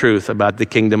God's truth about the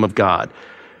kingdom of God.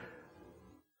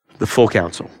 The full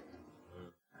counsel.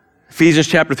 Ephesians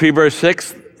chapter 3, verse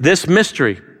 6, this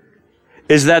mystery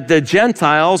is that the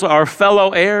Gentiles are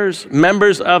fellow heirs,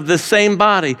 members of the same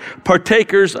body,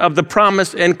 partakers of the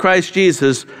promise in Christ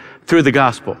Jesus through the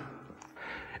gospel.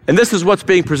 And this is what's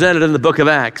being presented in the book of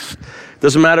Acts.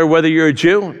 Doesn't matter whether you're a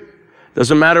Jew,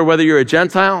 doesn't matter whether you're a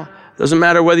Gentile, doesn't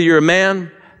matter whether you're a man,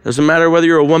 doesn't matter whether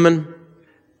you're a woman.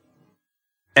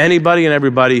 Anybody and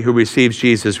everybody who receives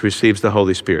Jesus receives the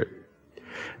Holy Spirit.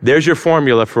 There's your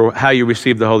formula for how you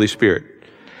receive the Holy Spirit.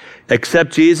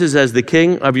 Accept Jesus as the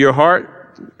King of your heart,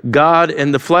 God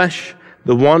in the flesh,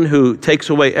 the one who takes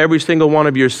away every single one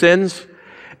of your sins,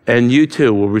 and you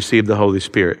too will receive the Holy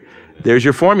Spirit. There's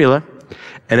your formula.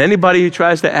 And anybody who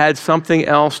tries to add something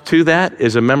else to that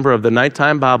is a member of the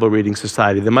Nighttime Bible Reading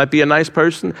Society. They might be a nice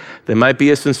person, they might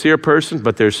be a sincere person,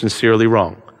 but they're sincerely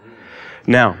wrong.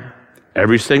 Now,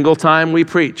 every single time we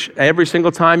preach, every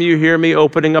single time you hear me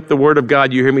opening up the Word of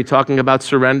God, you hear me talking about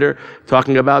surrender,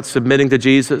 talking about submitting to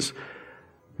Jesus.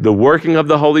 The working of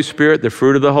the Holy Spirit, the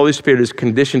fruit of the Holy Spirit is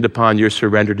conditioned upon your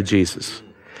surrender to Jesus.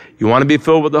 You want to be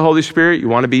filled with the Holy Spirit? You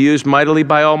want to be used mightily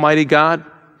by Almighty God?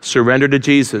 Surrender to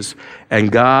Jesus,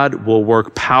 and God will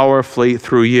work powerfully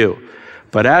through you.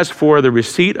 But as for the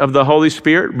receipt of the Holy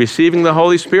Spirit, receiving the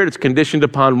Holy Spirit, it's conditioned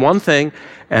upon one thing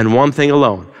and one thing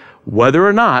alone: whether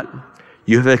or not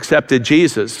you have accepted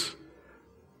Jesus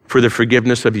for the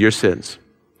forgiveness of your sins,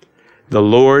 the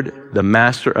Lord, the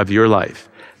Master of your life.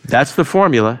 That's the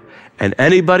formula, and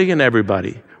anybody and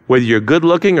everybody, whether you're good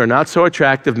looking or not so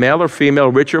attractive, male or female,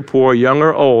 rich or poor, young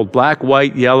or old, black,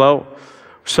 white, yellow,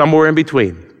 somewhere in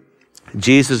between,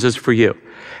 Jesus is for you.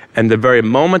 And the very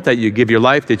moment that you give your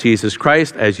life to Jesus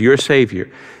Christ as your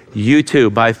Savior, you too,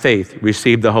 by faith,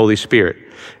 receive the Holy Spirit.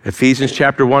 Ephesians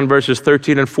chapter 1, verses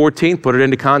 13 and 14, put it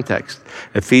into context.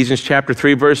 Ephesians chapter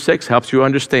 3, verse 6 helps you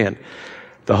understand.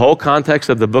 The whole context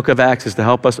of the book of Acts is to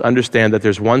help us understand that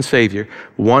there's one Savior,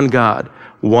 one God,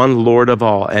 one Lord of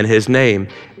all, and His name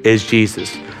is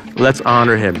Jesus. Let's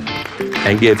honor Him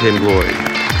and give Him glory.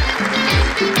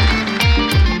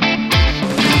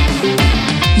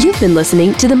 You've been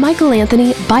listening to the Michael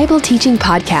Anthony Bible Teaching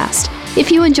Podcast.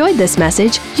 If you enjoyed this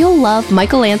message, you'll love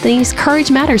Michael Anthony's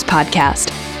Courage Matters podcast,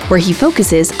 where he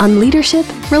focuses on leadership,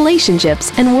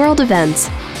 relationships, and world events.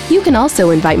 You can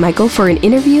also invite Michael for an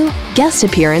interview, guest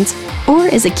appearance, or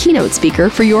as a keynote speaker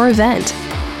for your event.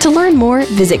 To learn more,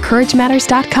 visit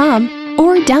CourageMatters.com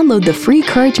or download the free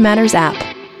Courage Matters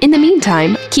app. In the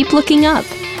meantime, keep looking up.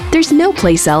 There's no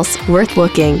place else worth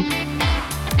looking.